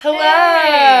Hello!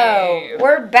 Hey.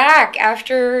 We're back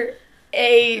after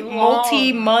a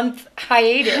multi-month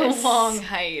hiatus. Long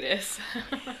hiatus.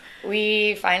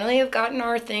 We finally have gotten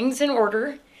our things in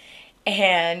order,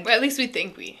 and Well, at least we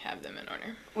think we have them in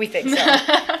order. we think so.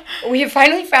 We have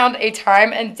finally found a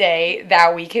time and day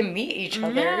that we can meet each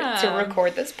other to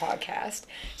record this podcast.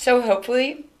 So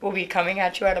hopefully we'll be coming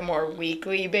at you at a more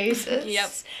weekly basis.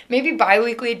 Yep. Maybe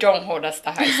bi-weekly. Don't hold us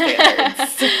to high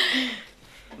standards.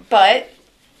 But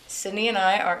Sydney and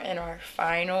I are in our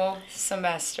final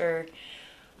semester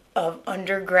of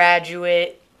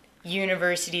undergraduate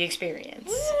university experience.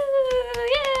 Woo,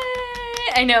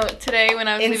 yay! I know, today when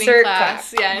I was leaving Insert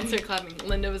class, clap. insert clapping,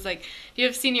 Linda was like, do you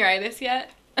have senioritis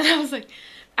yet? And I was like,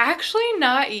 actually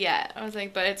not yet. I was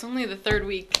like, but it's only the third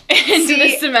week into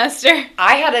the semester.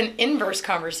 I had an inverse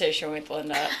conversation with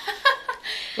Linda.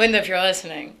 Linda, if you're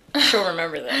listening, she'll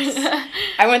remember this.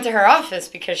 I went to her office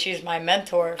because she's my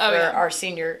mentor for our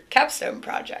senior capstone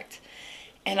project.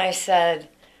 And I said,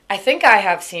 I think I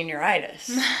have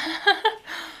senioritis.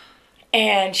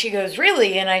 And she goes,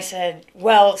 really? And I said,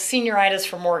 well, senioritis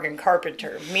for Morgan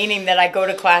Carpenter, meaning that I go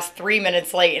to class 3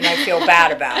 minutes late and I feel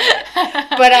bad about it.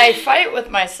 But I fight with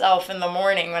myself in the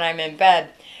morning when I'm in bed.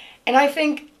 And I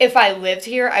think if I lived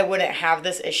here, I wouldn't have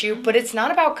this issue. But it's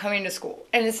not about coming to school.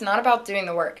 And it's not about doing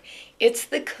the work. It's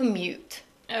the commute.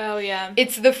 Oh, yeah.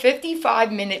 It's the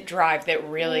 55-minute drive that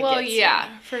really gets me.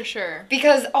 For sure.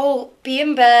 Because I'll be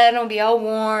in bed, I'll be all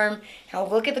warm, and I'll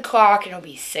look at the clock, and it'll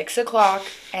be 6 o'clock,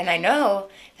 and I know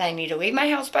that I need to leave my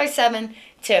house by 7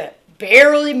 to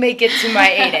barely make it to my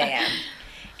 8 a.m.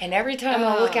 And every time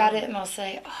I'll look at it and I'll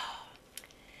say, oh,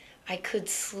 I could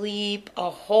sleep a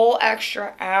whole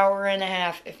extra hour and a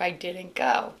half if I didn't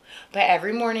go. But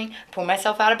every morning, I pull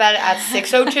myself out of bed at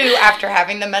 6:02 after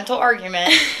having the mental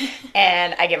argument,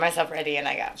 and I get myself ready and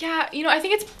I go. Yeah, I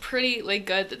think it's pretty,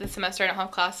 good that this semester I don't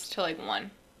have class till,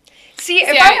 1. See,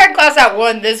 if I had class at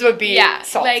 1, this would be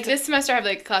solved. This semester I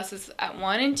have, classes at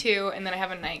 1 and 2, and then I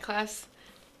have a night class.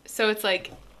 So it's I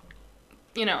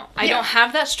don't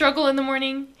have that struggle in the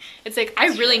morning. It's I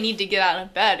really need to get out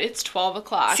of bed. It's 12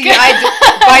 o'clock. See,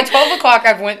 by 12 o'clock,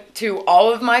 I've went to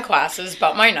all of my classes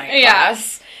but my night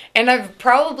class. And I've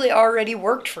probably already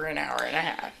worked for an hour and a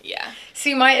half. Yeah.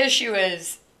 See, my issue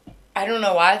is, I don't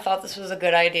know why I thought this was a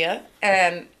good idea.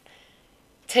 And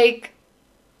take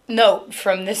note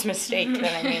from this mistake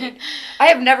that I made. I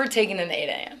have never taken an 8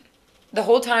 a.m. The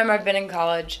whole time I've been in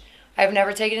college, I've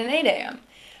never taken an 8 a.m.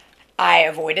 I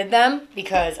avoided them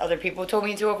because other people told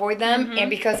me to avoid them, and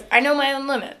because I know my own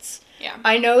limits. Yeah.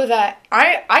 I know that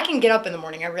I can get up in the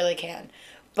morning, I really can.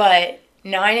 But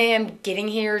 9 a.m. getting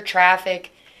here,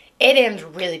 traffic, 8 a.m.'s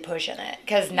really pushing it.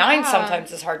 Because 9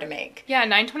 sometimes is hard to make. Yeah,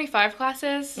 9:25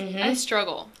 classes, I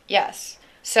struggle. Yes.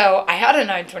 So I had a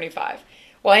 9:25.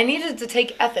 Well, I needed to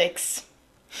take ethics.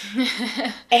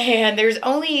 And there's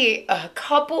only a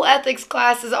couple ethics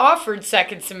classes offered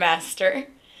second semester.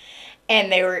 And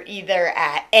they were either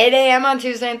at 8 a.m. on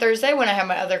Tuesday and Thursday when I had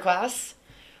my other class,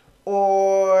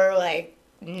 or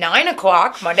 9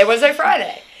 o'clock Monday, Wednesday,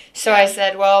 Friday. So I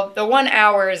said, well, the 1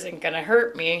 hour isn't going to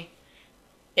hurt me,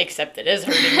 except it is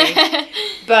hurting me.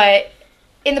 But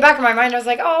in the back of my mind, I was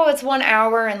like, oh, it's 1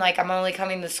 hour, and I'm only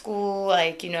coming to school,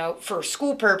 for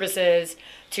school purposes,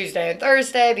 Tuesday and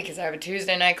Thursday, because I have a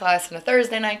Tuesday night class and a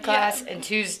Thursday night class, and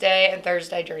Tuesday and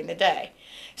Thursday during the day.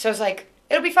 So I was like,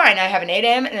 it'll be fine. I have an 8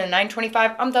 a.m. and a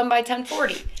 9:25. I'm done by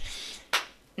 10:40.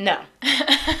 No.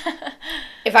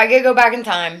 If I could go back in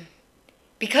time,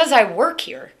 because I work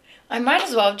here, I might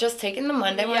as well have just taken the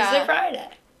Monday, Wednesday, Friday.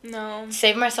 No.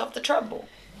 Save myself the trouble.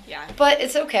 Yeah. But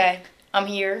it's okay. I'm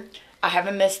here. I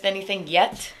haven't missed anything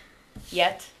yet.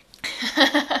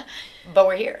 But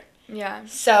we're here. Yeah.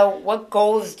 So what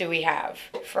goals do we have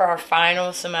for our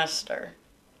final semester?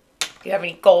 Do you have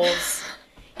any goals?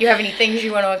 You have any things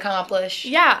you want to accomplish?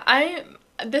 Yeah,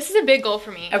 this is a big goal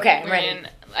for me. Okay, I'm ready.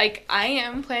 I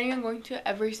am planning on going to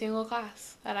every single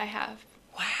class that I have.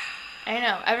 Wow. I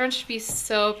know. Everyone should be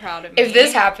so proud of me. If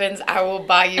this happens, I will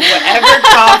buy you whatever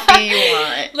coffee you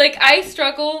want. I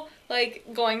struggle,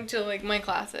 going to, my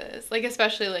classes.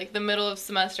 Especially, the middle of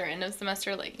semester, end of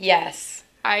semester, Yes.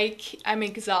 I'm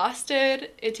exhausted.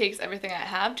 It takes everything I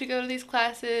have to go to these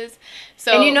classes.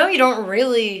 So. And you don't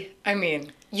really,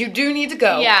 you do need to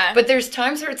go. Yeah. But there's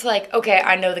times where it's okay,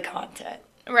 I know the content.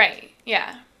 Right.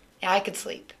 Yeah. Yeah, I could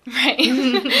sleep. Right.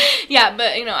 Yeah,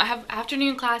 but, I have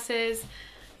afternoon classes.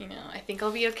 I think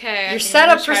I'll be okay. You're set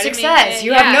up for success.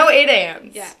 You have no 8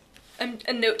 a.m.s. Yeah. I'm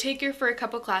a note taker for a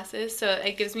couple classes, so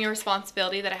it gives me a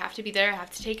responsibility that I have to be there. I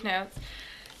have to take notes.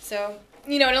 So,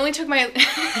 it only took my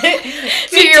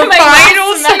to your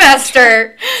final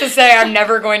semester to say I'm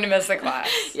never going to miss a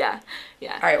class. Yeah.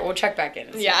 All right, we'll check back in.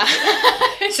 Yeah.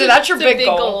 So that's your big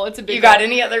goal. It's a big goal. You got goal.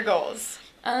 any other goals?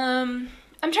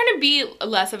 I'm trying to be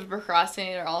less of a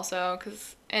procrastinator also,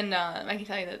 and I can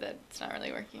tell you that that's not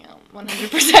really working out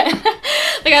 100%.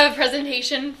 Like, I have a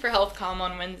presentation for HealthCom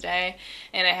on Wednesday,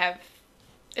 and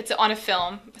it's on a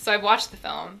film, so I've watched the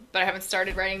film, but I haven't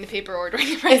started writing the paper or doing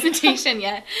the presentation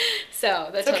yet. So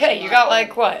that's okay. You got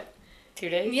like what? 2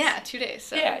 days? Yeah, 2 days.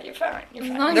 So. Yeah, you're fine. You're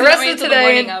fine. As The long as rest you of don't wait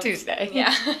today till the and Tuesday.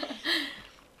 Yeah.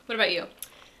 What about you?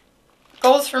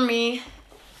 Goals for me.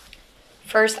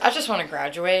 First, I just want to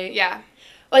graduate. Yeah.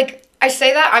 Like, I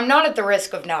say that, I'm not at the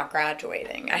risk of not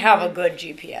graduating. I have a good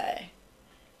GPA.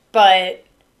 But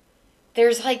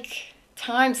there's, like,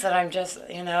 times that I'm just,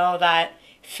 that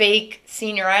fake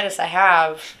senioritis I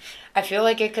have, I feel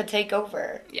like it could take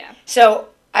over. Yeah. So,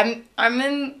 I'm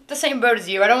in the same boat as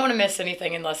you. I don't want to miss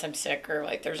anything unless I'm sick or,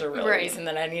 like, there's a real reason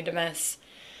that I need to miss.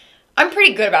 I'm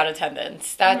pretty good about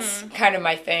attendance. That's kind of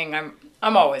my thing.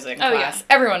 I'm always in class. Yeah.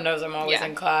 Everyone knows I'm always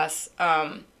in class.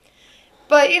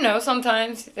 But,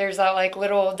 sometimes there's that, like,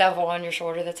 little devil on your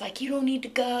shoulder that's like, you don't need to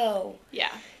go.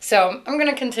 Yeah. So I'm going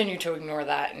to continue to ignore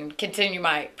that and continue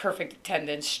my perfect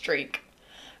attendance streak.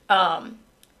 I'm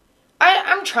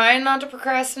trying not to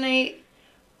procrastinate,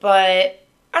 but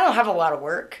I don't have a lot of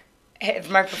work. If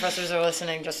my professors are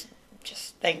listening, just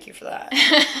thank you for that.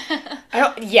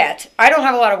 I don't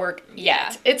have a lot of work yet.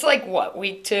 Yeah. It's like, what,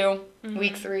 week 2,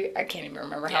 week 3? I can't even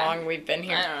remember how long we've been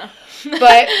here. I don't know.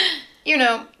 But,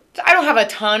 I don't have a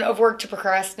ton of work to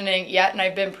procrastinate yet, and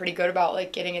I've been pretty good about,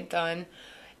 like, getting it done.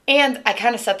 And I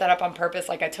kind of set that up on purpose.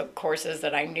 Like, I took courses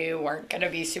that I knew weren't going to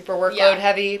be super workload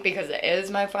heavy because it is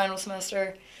my final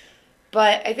semester.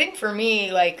 But I think for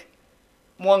me, like,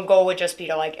 one goal would just be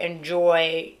to, like,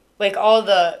 enjoy, like, all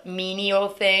the menial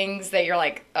things that you're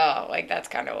like, oh, like, that's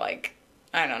kind of, like,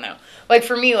 I don't know. Like,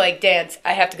 for me, like, dance,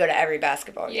 I have to go to every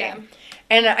basketball game. Yeah.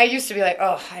 And I used to be like,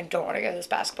 oh, I don't want to go to this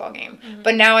basketball game.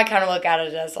 But now I kind of look at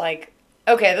it as, like,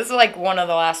 okay, this is, like, one of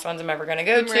the last ones I'm ever going to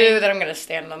go to, that I'm going to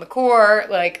stand on the court.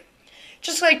 Like,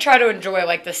 just, like, try to enjoy,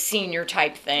 like, the senior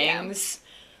type things.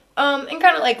 And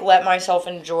kind of, like, let myself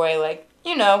enjoy, like,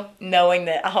 knowing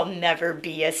that I'll never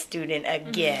be a student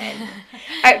again.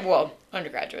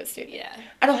 Undergraduate student. Yeah.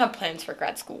 I don't have plans for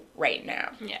grad school right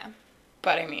now. Yeah.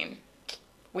 But, I mean,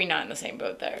 we not in the same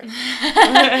boat there.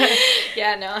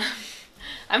 Yeah, no.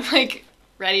 I'm, like,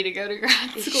 ready to go to grad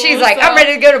school. She's like, I'm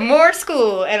ready to go to more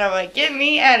school. And I'm like, get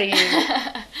me out of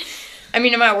here. I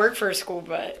mean, I might work for a school,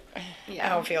 but I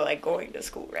don't feel like going to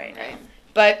school right now.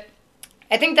 But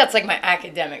I think that's, like, my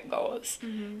academic goals.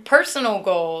 Personal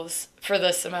goals for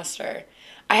this semester.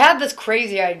 I had this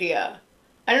crazy idea.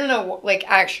 I don't know, like,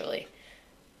 actually.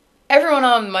 Everyone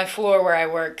on my floor where I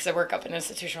work, because I work up in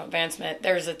institutional advancement,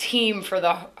 there's a team for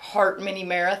the Heart Mini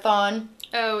Marathon.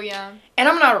 Oh, yeah. And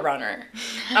I'm not a runner.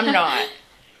 I'm not.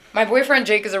 My boyfriend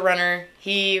Jake is a runner.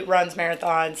 He runs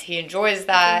marathons. He enjoys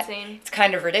that. That's insane. It's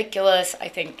kind of ridiculous. I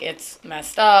think it's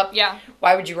messed up. Yeah.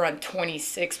 Why would you run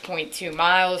 26.2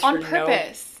 miles on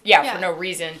purpose? For no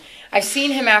reason. I've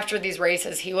seen him after these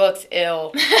races. He looks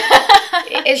ill.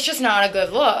 It's just not a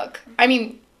good look. I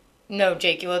mean, no,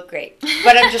 Jake, you look great.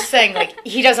 But I'm just saying, like,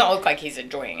 he doesn't look like he's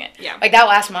enjoying it. Yeah. Like, that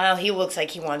last mile, he looks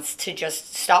like he wants to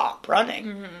just stop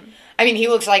running. I mean, he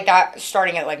looks like that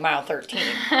starting at, like, mile 13.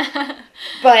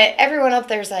 But everyone up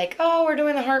there's like, oh, we're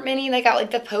doing the Heart Mini. They got,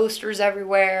 like, the posters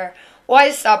everywhere. Well,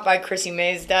 I stopped by Chrissy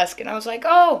May's desk, and I was like,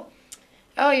 oh,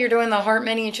 you're doing the Heart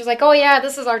Mini? And she was like, oh, yeah,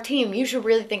 this is our team. You should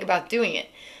really think about doing it.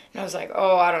 And I was like,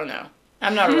 oh, I don't know.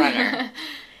 I'm not a runner.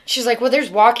 She's like, well, there's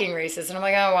walking races. And I'm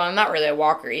like, oh, well, I'm not really a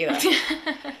walker either.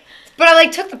 But I,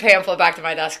 like, took the pamphlet back to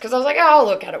my desk because I was like, oh, I'll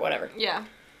look at it, whatever. Yeah.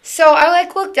 So I,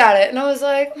 like, looked at it, and I was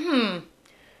like,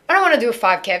 I don't want to do a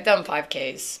 5K. I've done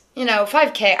 5Ks.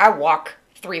 5K, I walk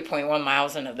 3.1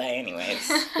 miles in a day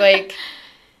anyways. Like,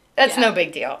 that's no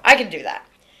big deal. I can do that.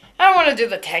 I don't want to do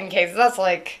the 10Ks. That's,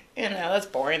 like, that's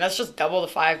boring. That's just double the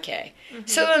 5K.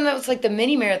 So then that was, like, the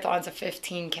mini marathon's a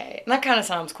 15K. And that kind of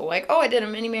sounds cool. Like, oh, I did a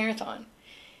mini marathon.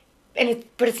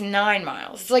 But it's 9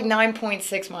 miles. It's like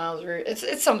 9.6 miles. Or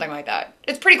it's something like that.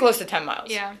 It's pretty close to 10 miles.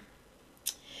 Yeah.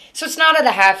 So it's not at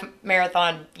a half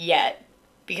marathon yet.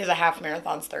 Because a half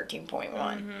marathon's 13.1.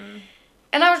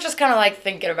 And I was just kind of, like,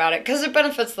 thinking about it. Because it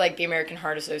benefits, like, the American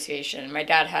Heart Association. My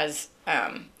dad has,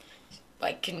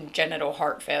 like, congenital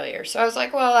heart failure. So I was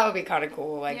like, well, that would be kind of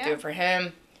cool. Like, do it for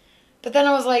him. But then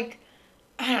I was like,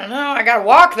 I don't know. I got to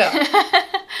walk, though.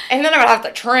 And then I would have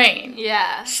to train.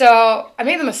 Yeah. So I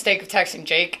made the mistake of texting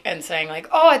Jake and saying, like,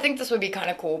 oh, I think this would be kind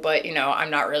of cool. But,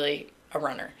 I'm not really a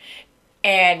runner.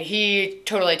 And he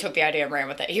totally took the idea and ran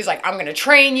with it. He was like, I'm going to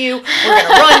train you. We're going to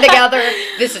run together.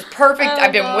 This is perfect.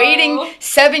 I've been waiting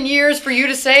 7 years for you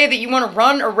to say that you want to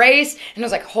run a race. And I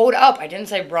was like, hold up. I didn't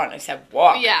say run. I said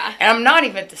walk. Yeah. And I'm not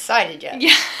even decided yet.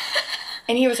 Yeah.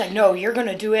 And he was like, no, you're going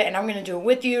to do it, and I'm going to do it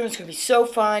with you, and it's going to be so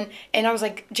fun. And I was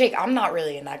like, Jake, I'm not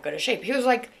really in that good of shape. He was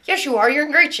like, yes, you are. You're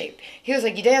in great shape. He was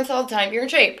like, you dance all the time. You're in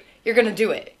shape. You're going to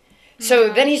do it.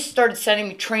 So then he started sending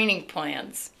me training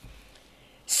plans.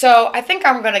 So I think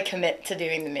I'm going to commit to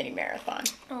doing the mini marathon.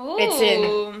 Ooh. It's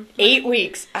in 8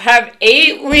 weeks. I have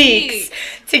 8 weeks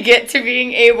to get to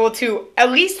being able to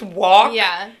at least walk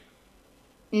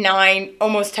 9,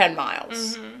 almost 10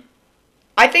 miles. Mm-hmm.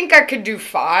 I think I could do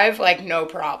 5, like, no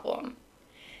problem.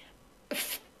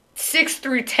 6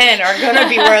 through 10 are going to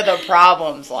be where the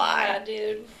problems lie. Yeah,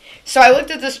 dude. So I looked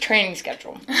at this training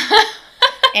schedule.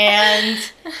 And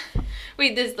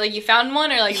wait, this, like, you found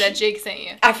one, or, like, that Jake sent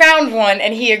you? I found one,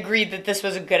 and he agreed that this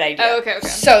was a good idea. Oh, okay.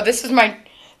 So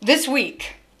this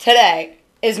week, today,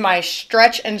 is my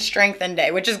stretch and strengthen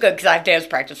day, which is good because I have dance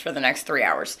practice for the next 3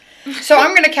 hours. So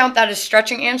I'm going to count that as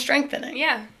stretching and strengthening.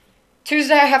 Yeah.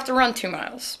 Tuesday, I have to run 2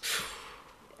 miles.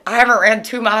 I haven't ran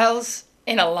 2 miles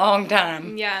in a long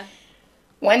time. Yeah.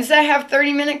 Wednesday, I have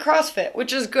 30-minute CrossFit,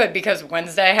 which is good because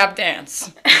Wednesday, I have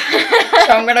dance.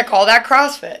 So I'm going to call that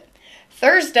CrossFit.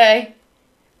 Thursday,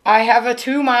 I have a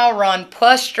 2-mile run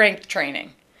plus strength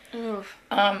training. Oof.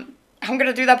 I'm going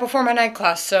to do that before my night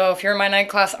class, so if you're in my night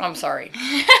class, I'm sorry.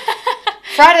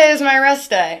 Friday is my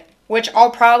rest day, which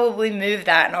I'll probably move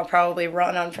that, and I'll probably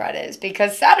run on Fridays,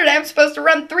 because Saturday I'm supposed to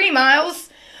run 3 miles,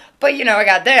 but, you know, I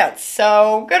got dance,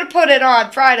 so I'm going to put it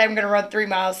on. Friday I'm going to run 3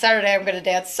 miles, Saturday I'm going to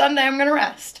dance, Sunday I'm going to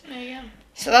rest. There you go.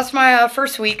 So that's my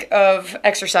first week of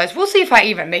exercise. We'll see if I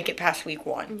even make it past week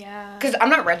 1. Yeah. Because I'm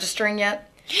not registering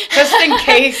yet. Just in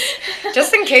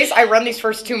case I run these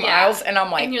first 2 miles and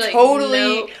I'm like, and you're like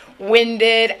totally nope.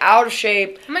 winded, out of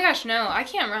shape. Oh my gosh, no, I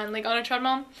can't run, like, on a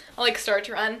treadmill. I'll, like, start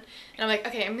to run, and I'm like,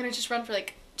 okay, I'm gonna just run for,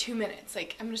 like, 2 minutes.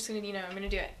 Like, I'm just gonna, I'm gonna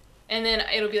do it. And then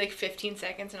it'll be, like, 15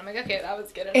 seconds, and I'm like, okay, that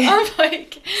was good enough.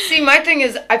 Like, see, my thing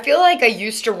is, I feel like I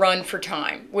used to run for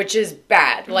time, which is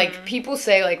bad. Like, people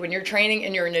say, like, when you're training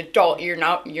and you're an adult, you're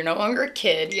no longer a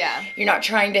kid. Yeah. You're not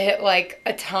trying to hit, like,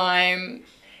 a time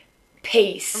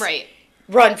pace. right.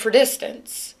 Run for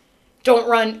distance.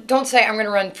 Don't say I'm going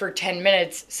to run for 10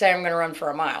 minutes. Say I'm going to run for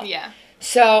a mile. Yeah.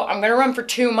 So I'm going to run for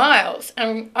 2 miles.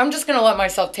 And I'm just going to let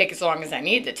myself take as long as I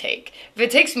need to take. If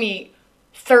it takes me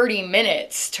 30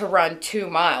 minutes to run 2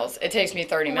 miles, it takes me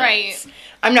 30 minutes. Right.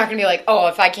 I'm not going to be like, oh,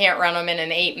 if I can't run them in an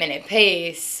 8-minute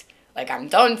pace, like, I'm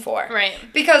done for. Right.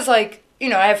 Because, like, you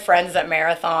know, I have friends that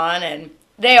marathon, and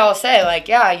they all say, like,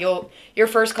 yeah, your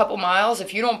first couple miles,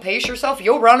 if you don't pace yourself,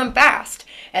 you'll run them fast.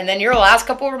 And then your last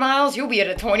couple of miles, you'll be at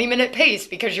a 20-minute pace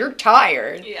because you're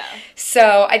tired. Yeah.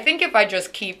 So I think if I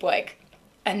just keep, like,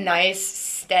 a nice,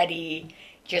 steady,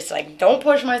 just, like, don't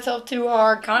push myself too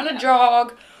hard, kind of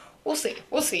jog, we'll see.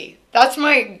 We'll see. That's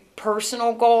my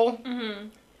personal goal. Mm-hmm.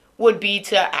 Would be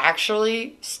to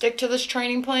actually stick to this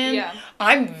training plan. Yeah.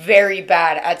 I'm very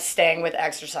bad at staying with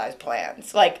exercise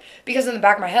plans. Like, because in the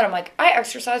back of my head, I'm like, I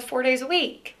exercise 4 days a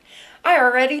week. I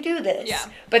already do this. Yeah.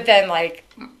 But then, like,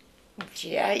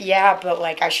 yeah, but,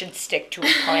 like, I should stick to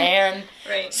a plan.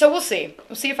 Right. So we'll see.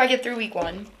 We'll see if I get through week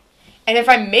 1. And if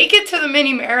I make it to the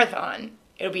mini marathon,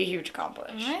 it'll be a huge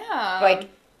accomplishment. Yeah. Like,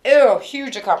 ew,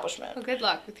 huge accomplishment. Well, good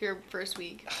luck with your first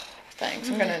week. Thanks,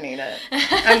 I'm gonna need it.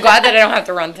 I'm glad that I don't have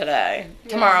to run today.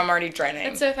 Tomorrow I'm already training.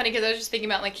 It's so funny because I was just thinking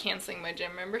about, like, canceling my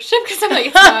gym membership because I'm like,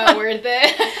 it's not worth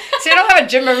it. See, I don't have a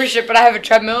gym membership, but I have a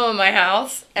treadmill in my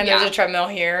house, and Yeah. there's a treadmill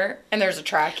here, and there's a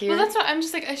track here. Well, that's what I'm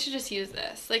just like, I should just use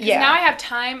this. Like, 'cause Yeah. now I have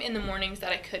time in the mornings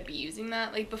that I could be using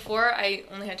that. Like, before, I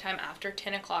only had time after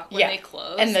 10 o'clock when Yeah. they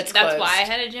closed. And that's why closed. I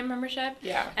had a gym membership.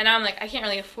 Yeah. And now I'm like, I can't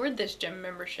really afford this gym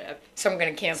membership. So I'm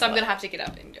gonna cancel So I'm it. going to have to get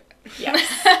up and do it.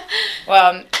 Yes.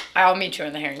 Well, I'll meet you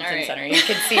in the Harrington All right. Center. You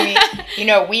can see me. You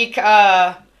know,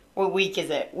 what week is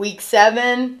it? Week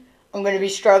 7. I'm going to be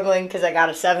struggling because I got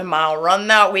a 7-mile run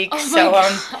that week. Oh my So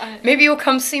God. maybe you'll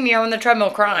come see me on the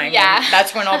treadmill crying. Yeah. And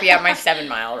that's when I'll be at my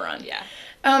 7-mile run. Yeah.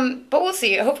 But we'll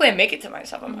see. Hopefully I make it to my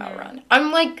 7-mile run.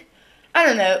 I'm like, I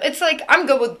don't know. It's like I'm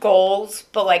good with goals,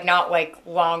 but like not like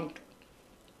long.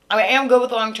 I am good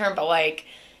with long term, but like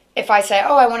if I say,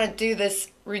 oh, I want to do this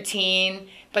routine,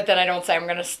 but then I don't say I'm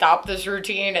going to stop this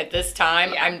routine at this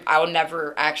time, Yeah. I'll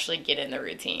never actually get in the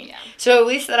routine. Yeah. So at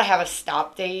least that I have a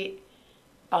stop date,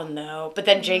 I'll know. But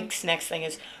then Jake's next thing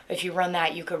is, if you run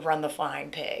that, you could run the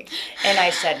flying pig. And I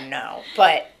said no,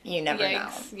 but you never know.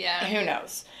 Yikes. Yeah. Who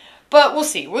knows? But we'll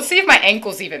see. We'll see if my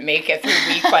ankles even make it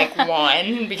through week, like,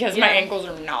 1, because my Yeah. ankles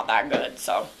are not that good.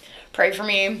 So pray for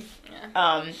me. Yeah.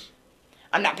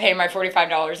 I'm not paying my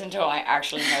 $45 until I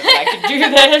actually know that I can do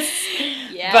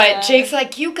this. Yeah. But Jake's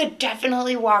like, you could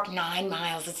definitely walk 9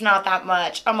 miles. It's not that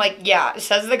much. I'm like, yeah,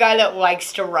 says the guy that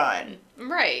likes to run.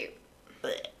 Right.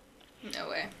 Blech. No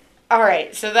way. All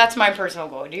right, so that's my personal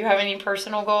goal. Do you have any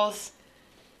personal goals?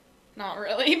 Not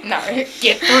really. No,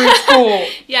 get through school.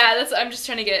 Yeah, I'm just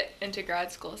trying to get into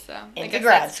grad school, so I guess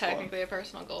grad that's school. technically a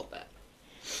personal goal, but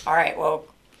All right, well,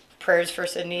 prayers for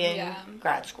Sydney in Yeah.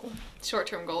 grad school.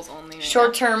 short-term goals only. Right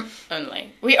Short term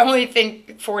only. We only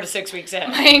think 4 to 6 weeks in. now.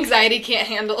 My anxiety can't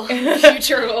handle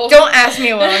future goals. Don't ask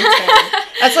me long term.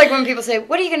 That's like when people say,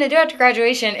 "What are you gonna do after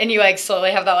graduation?" And you like slowly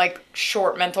have that like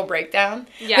short mental breakdown.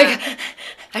 Yeah. Like,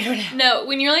 I don't know. No,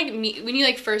 when you're like when you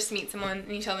like first meet someone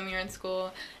and you tell them you're in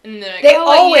school and they're like, They "Oh,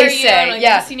 what always year are you?" say, I'm like,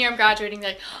 yeah. "I'm a senior, I'm graduating."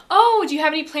 They're like, "Oh, do you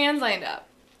have any plans lined up?"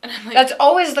 And I'm like, That's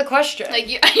always the question.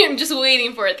 I'm just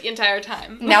waiting for it the entire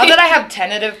time. Now that I have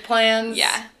tentative plans,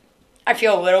 yeah, I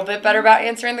feel a little bit better about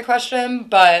answering the question,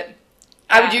 but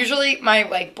I would Yeah. usually, my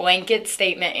like blanket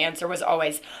statement answer was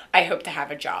always, I hope to have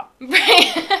a job.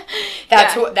 right.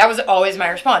 That's Yeah. what, that was always my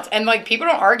response. And like people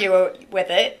don't argue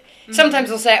with it. Sometimes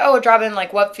they'll say, "Oh, a job in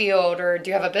like what field?" or "Do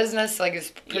you have a business? Like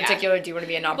is particular? Do you want to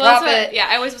be a nonprofit?" Well, that's what,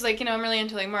 I always was like, I'm really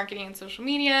into like marketing and social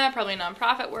media, probably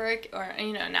nonprofit work, or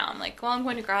now I'm like, well, I'm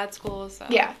going to grad school, so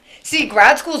Yeah. See,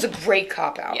 grad school is a great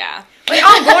cop out. yeah, Like,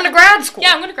 I'm going to grad school.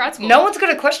 yeah, I'm going to grad school. No one's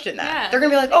gonna question that. Yeah. They're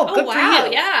gonna be like, "Oh, good wow, for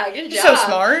you." yeah, good You're job. so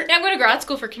smart. Yeah, I'm going to grad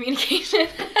school for communication.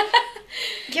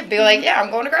 Yeah, be like, "Yeah, I'm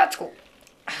going to grad school."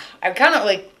 I'm kind of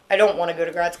like, I don't want to go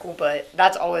to grad school, but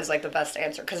that's always like the best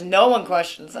answer because no one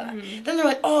questions that. Then they're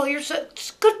like, "Oh,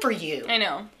 it's good for you." I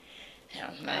know. Yeah,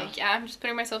 no. Like, yeah, I'm just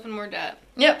putting myself in more debt.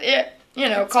 Yep, yeah. You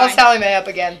know, It's call fine. Sally Mae up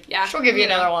again. Yeah, She'll give you you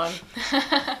know. another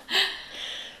one.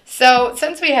 So,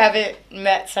 since we haven't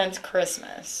met since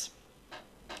Christmas,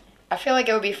 I feel like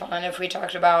it would be fun if we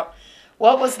talked about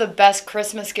what was the best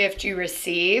Christmas gift you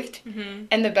received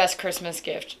and the best Christmas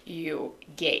gift you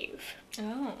gave.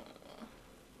 Oh.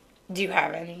 Do you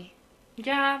have any?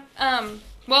 Yeah.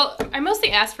 Well, I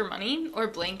mostly asked for money or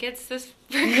blankets this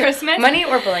for Christmas. Money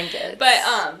or blankets? But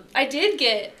I did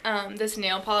get this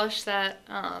nail polish set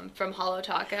from Holo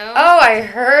Taco. Oh, I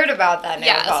heard about that nail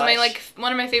yeah. polish. So my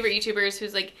one of my favorite YouTubers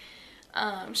who's like,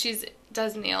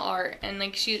 does nail art and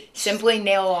like she Simply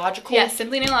Nailogical? Yeah,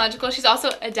 Simply Nailogical. She's also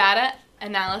a data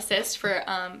analyst for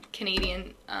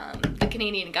Canadian the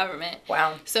Canadian government.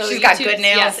 Wow. So she's got YouTube- good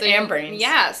nails yeah, so and brains.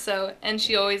 Yeah, so and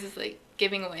she always is like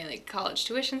giving away like college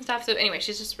tuition stuff. So anyway,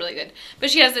 she's just really good.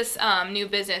 But she has this new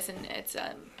business and it's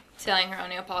selling her own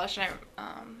nail polish. And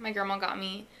my grandma got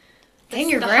me. Dang,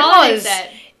 your the grandma holiday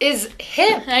set. is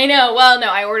hip. I know. Well, no,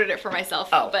 I ordered it for myself.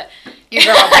 Oh. But Your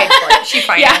grandma paid for it. She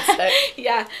financed it.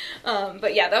 Yeah.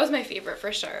 But yeah, that was my favorite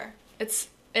for sure. It's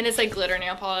like glitter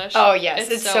nail polish. Oh, yes,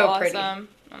 it's so pretty. awesome.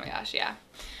 Oh my gosh, yeah.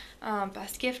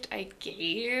 Best gift I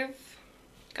gave.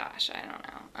 Gosh, I don't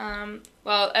know.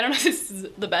 Well, I don't know if this is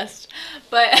the best,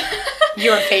 but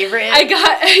Your favorite? I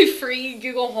got a free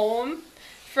Google Home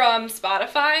from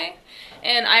Spotify,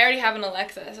 and I already have an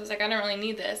Alexa, so I was like, I don't really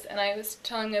need this. And I was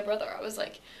telling my brother, I was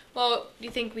like, well, do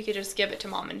you think we could just give it to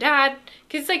mom and dad?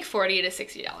 Because it's like $40 to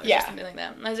 $60 Yeah. or something like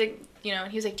that. And I was like, and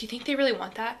he was like, do you think they really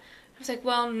want that? I was like,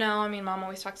 well, no. I mean, mom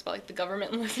always talks about like the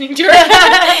government listening to her.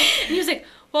 And he was like,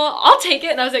 well, I'll take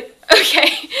it. And I was like,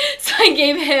 okay. So I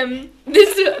gave him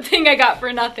this thing I got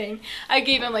for nothing. I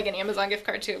gave him like an Amazon gift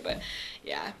card too, but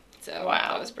yeah. So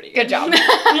Wow. that was pretty good. Good job.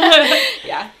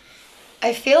 Yeah.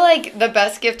 I feel like the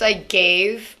best gift I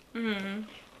gave, Mm-hmm.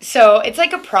 so it's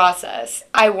like a process.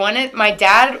 My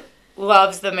dad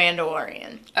loves The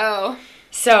Mandalorian. Oh.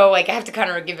 So, like, I have to kind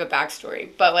of give a backstory.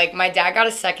 But, like, my dad got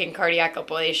a second cardiac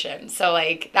ablation. So,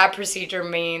 like, that procedure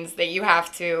means that you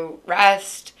have to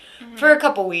rest for a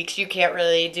couple weeks. You can't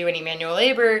really do any manual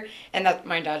labor. And that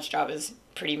my dad's job is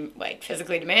pretty, like,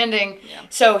 physically demanding. Yeah.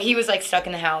 So, he was, like, stuck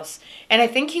in the house. And I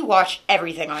think he watched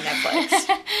everything on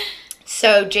Netflix.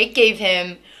 So, Jake gave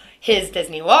him his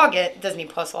Disney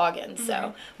Plus login.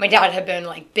 So my dad had been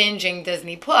like binging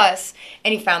Disney Plus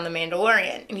and he found The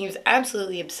Mandalorian and he was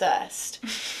absolutely obsessed.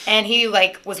 And he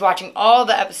like was watching all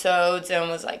the episodes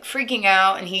and was like freaking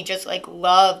out and he just like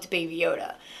loved Baby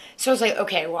Yoda. So I was like,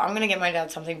 okay, well, I'm going to get my dad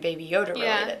something Baby Yoda related.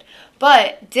 Yeah.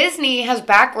 But Disney has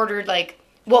back ordered like,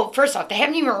 well, first off, they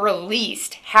haven't even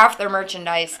released half their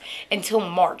merchandise until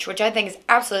March, which I think is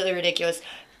absolutely ridiculous.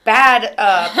 Bad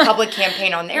public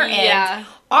campaign on their Yeah. end.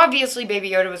 Obviously, Baby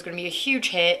Yoda was going to be a huge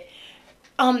hit.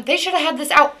 They should have had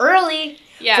this out early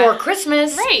for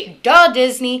Christmas. Right. Duh,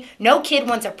 Disney. No kid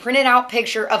wants a printed out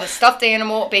picture of a stuffed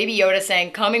animal, Baby Yoda,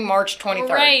 saying coming March 23rd.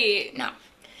 Right. No.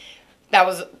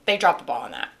 they dropped the ball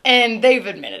on that. And they've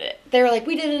admitted it. They were like,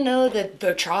 we didn't know that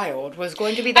the child was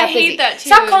going to be that busy. I hate that too.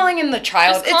 Stop calling him the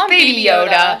child. Just call it's him Baby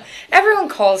Yoda. Everyone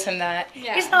calls him that.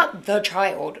 Yeah. He's not the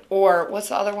child. Or what's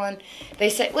the other one? They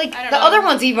say, like, I don't the know. other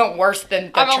one's even worse than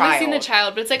the child. I've only seen the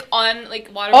child, but it's like on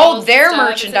like water All bottles their and stuff.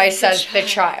 merchandise says the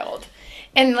child.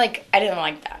 And, like, I didn't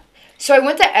like that. So I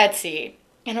went to Etsy.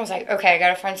 And I was like, okay, I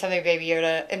gotta find something Baby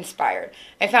Yoda inspired.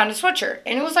 I found a sweatshirt,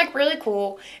 and it was, like, really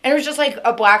cool. And it was just, like,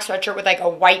 a black sweatshirt with, like, a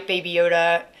white Baby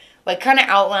Yoda, like, kind of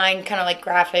outlined, kind of, like,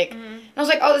 graphic. Mm-hmm. And I was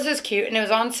like, oh, this is cute. And it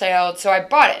was on sale, so I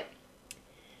bought it.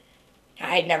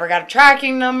 I had never got a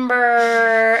tracking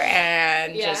number,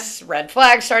 and just red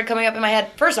flags started coming up in my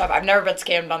head. First off, I've never been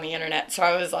scammed on the internet, so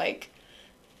I was like,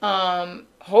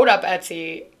 hold up,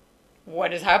 Etsy.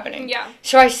 What is happening? Yeah.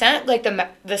 So I sent, like,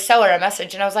 the seller a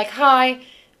message, and I was like, hi,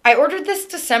 I ordered this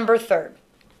December 3rd.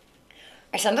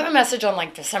 I sent them a message on,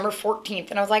 like, December 14th,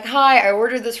 and I was like, hi, I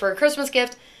ordered this for a Christmas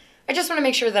gift. I just want to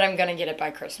make sure that I'm going to get it by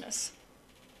Christmas.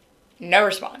 No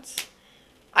response.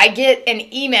 I get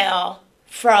an email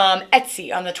from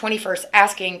Etsy on the 21st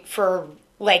asking for,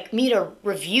 like, me to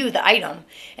review the item.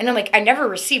 And I'm like, I never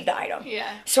received the item.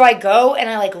 Yeah. So I go and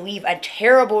I, like, leave a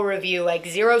terrible review, like,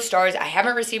 0 stars. I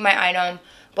haven't received my item,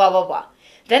 blah, blah, blah.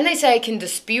 Then they say I can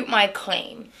dispute my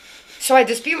claim. So I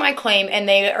dispute my claim, and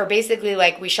they are basically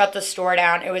like, we shut the store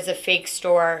down. It was a fake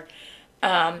store.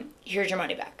 Here's your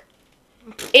money back.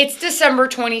 It's December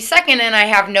 22nd, and I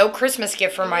have no Christmas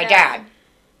gift for my dad.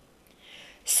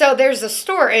 So there's a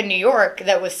store in New York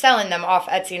that was selling them off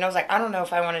Etsy, and I was like, I don't know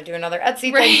if I want to do another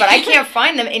Etsy thing, but I can't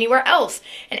find them anywhere else.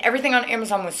 And everything on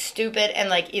Amazon was stupid and,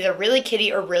 like, either really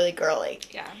kiddie or really girly.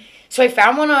 Yeah. So I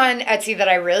found one on Etsy that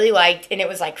I really liked, and it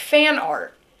was, like, fan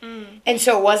art. And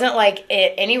so it wasn't, like,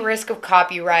 any risk of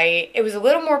copyright. It was a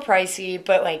little more pricey,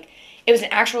 but, like, it was an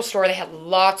actual store. They had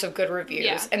lots of good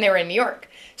reviews, and they were in New York.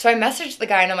 So I messaged the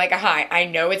guy, and I'm like, hi, I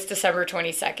know it's December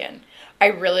 22nd. I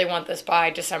really want this by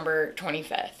December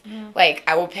 25th. Like,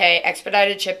 I will pay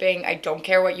expedited shipping. I don't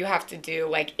care what you have to do.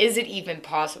 Like, is it even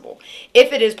possible?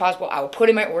 If it is possible, I will put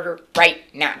in my order right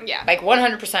now. Yeah. Like,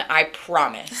 100%, I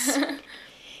promise.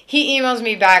 He emails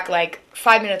me back, like,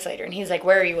 5 minutes later, and he's like,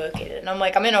 where are you located? And I'm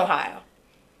like, I'm in Ohio.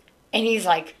 And he's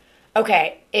like,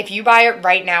 okay, if you buy it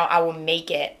right now, I will make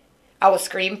it. I will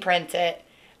screen print it.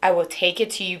 I will take it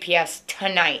to UPS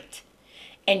tonight.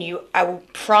 And I will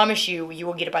promise you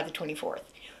will get it by the 24th.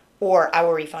 Or I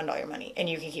will refund all your money, and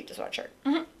you can keep the sweatshirt.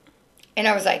 Mm-hmm. And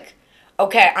I was like,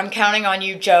 okay, I'm counting on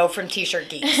you, Joe from T-Shirt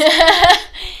Geeks.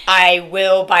 I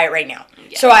will buy it right now.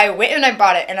 Yeah. So I went and I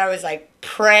bought it, and I was like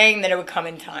praying that it would come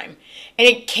in time. And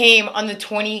it came on the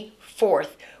 24th,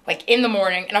 like in the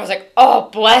morning, and I was like, oh,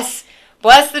 bless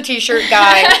the T-shirt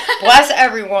guy, bless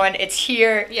everyone, it's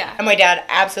here. Yeah. And my dad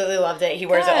absolutely loved it. He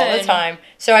wears it all the time.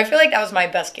 So I feel like that was my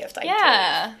best gift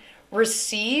I gave.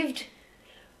 Received,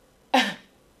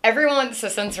 everyone, so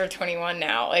since we're 21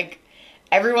 now, like,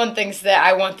 everyone thinks that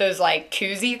I want those, like,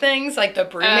 koozie things, like the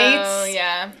BrewMates. Oh,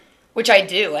 yeah. Which I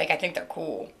do. Like, I think they're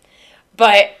cool.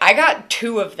 But I got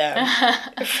 2 of them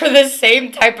for the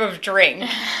same type of drink.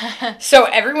 So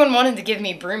everyone wanted to give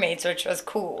me BrewMates, which was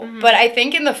cool. Mm-hmm. But I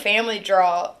think in the family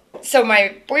draw, so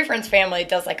my boyfriend's family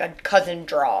does, like, a cousin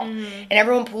draw. Mm-hmm. And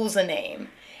everyone pulls a name.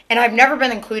 And I've never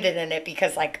been included in it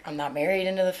because, like, I'm not married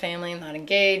into the family. I'm not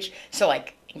engaged. So,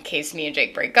 like, in case me and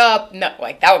Jake break up, no,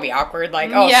 like, that would be awkward.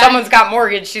 Like, oh, someone's got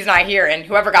mortgage, she's not here. And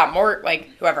whoever got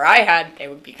whoever I had, they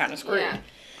would be kind of screwed. Yeah.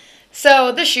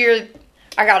 So this year,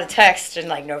 I got a text in,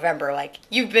 like, November, like,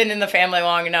 you've been in the family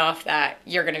long enough that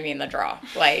you're going to be in the draw.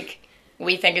 Like,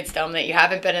 we think it's dumb that you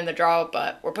haven't been in the draw,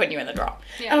 but we're putting you in the draw.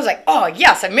 Yeah. And I was like, oh,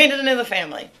 yes, I made it into the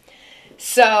family.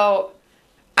 So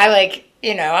I, like,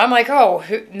 you know, I'm like, oh,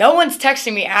 no one's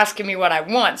texting me asking me what I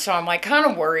want. So I'm, like, kind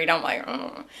of worried. I'm like,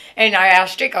 oh. And I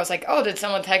asked Jake, I was like, oh, did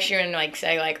someone text you and, like,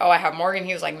 say, like, oh, I have Morgan?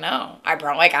 He was like, no, I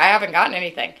haven't gotten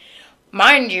anything.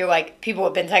 Mind you, like, people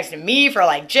have been texting me for,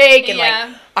 like, Jake, and,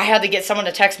 like, I had to get someone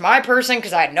to text my person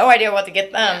because I had no idea what to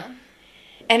get them. Yeah.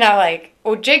 And I'm like,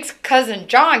 well, Jake's cousin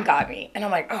John got me. And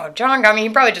I'm like, oh, John got me. He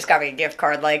probably just got me a gift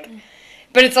card, like,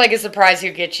 but it's, like, a surprise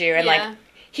who gets you. And, like,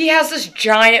 he has this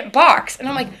giant box. And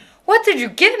I'm like, what did you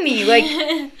give me? Like,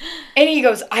 and he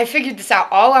goes, I figured this out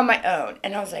all on my own.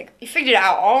 And I was like, you figured it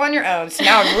out all on your own. So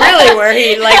now I'm really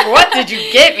worried. Like, what did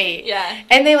you get me? Yeah.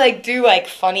 And they, like, do, like,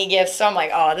 funny gifts. So I'm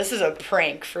like, oh, this is a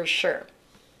prank for sure.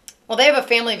 Well, they have a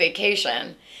family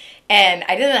vacation. And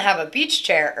I didn't have a beach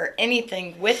chair or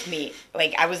anything with me.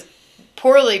 Like, I was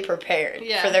poorly prepared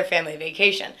for their family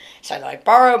vacation. So I, like,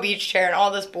 borrow a beach chair and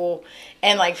all this bull.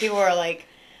 And, like, people were like,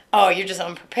 oh, you're just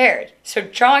unprepared. So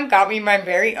John got me my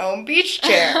very own beach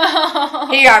chair.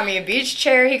 He got me a beach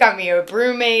chair. He got me a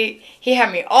roommate. He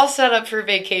had me all set up for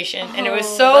vacation. And it was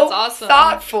so that's awesome.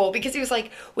 thoughtful because he was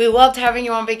like, we loved having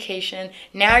you on vacation.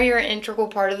 Now you're an integral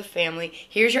part of the family.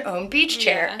 Here's your own beach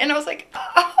chair. Yeah. And I was like,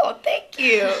 oh, thank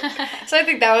you. So I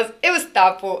think it was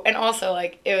thoughtful. And also,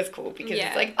 like, it was cool because Yeah.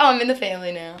 it's like, oh, I'm in the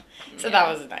family now. So that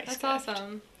was a nice That's gift.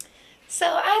 awesome. So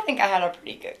I think I had a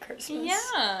pretty good Christmas.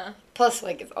 Yeah. Plus,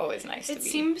 like, it's always nice to It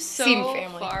be seeing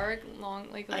family. Far long,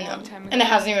 like a I know. long time ago. And it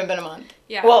hasn't even been a month.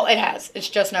 Yeah. Well, it has. It's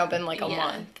just now been like a Yeah.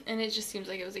 month. And it just seems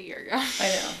like it was a year ago. I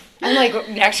know. And like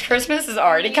next Christmas is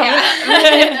already coming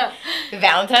Yeah. up.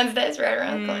 Valentine's Day is right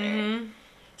around the corner. Mhm.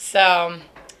 So,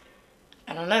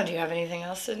 I don't know. Do you have anything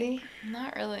else, Sydney?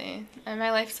 Not really. And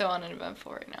my life's so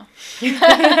uneventful right now.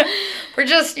 We're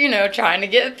just, trying to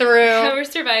get through. We're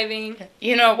surviving.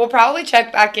 We'll probably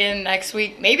check back in next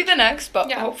week, maybe the next, but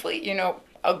Yeah. hopefully,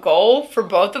 a goal for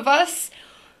both of us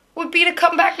would be to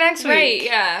come back next week. Right,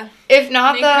 yeah. If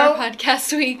not, Make our though,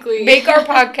 podcast weekly. make our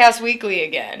podcast weekly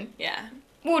again. Yeah.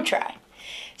 We'll try.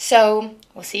 So,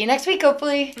 we'll see you next week,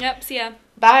 hopefully. Yep, see ya.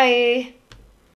 Bye.